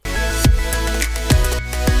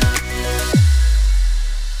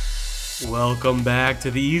Welcome back to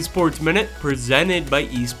the Esports Minute presented by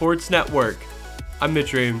Esports Network. I'm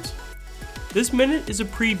Mitch Rames. This minute is a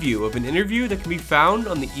preview of an interview that can be found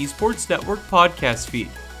on the Esports Network podcast feed.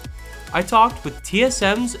 I talked with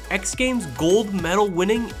TSM's X Games gold medal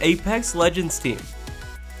winning Apex Legends team.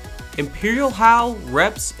 Imperial Hal,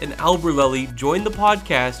 Reps, and Alberlelli joined the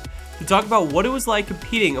podcast to talk about what it was like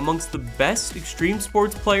competing amongst the best extreme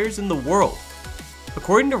sports players in the world.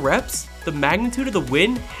 According to Reps, the magnitude of the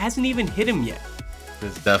win hasn't even hit him yet.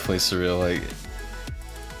 It's definitely surreal.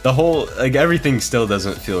 Everything still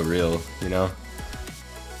doesn't feel real, you know?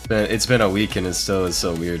 It's been a week and it still is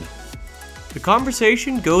so weird. The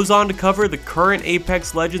conversation goes on to cover the current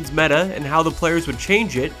Apex Legends meta and how the players would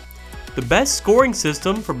change it, the best scoring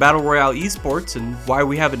system for Battle Royale esports and why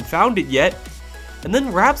we haven't found it yet, and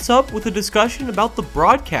then wraps up with a discussion about the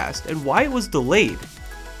broadcast and why it was delayed.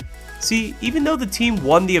 See, even though the team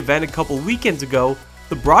won the event a couple weekends ago,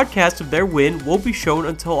 the broadcast of their win won't be shown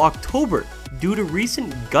until October due to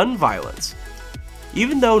recent gun violence.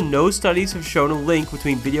 Even though no studies have shown a link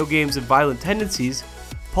between video games and violent tendencies,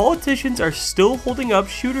 politicians are still holding up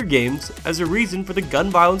shooter games as a reason for the gun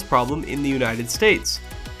violence problem in the United States.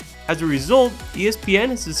 As a result, ESPN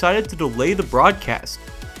has decided to delay the broadcast.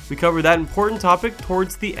 We cover that important topic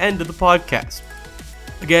towards the end of the podcast.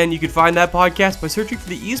 Again, you can find that podcast by searching for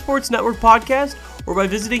the Esports Network podcast or by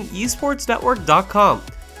visiting esportsnetwork.com.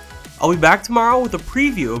 I'll be back tomorrow with a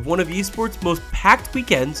preview of one of esports' most packed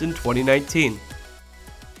weekends in 2019.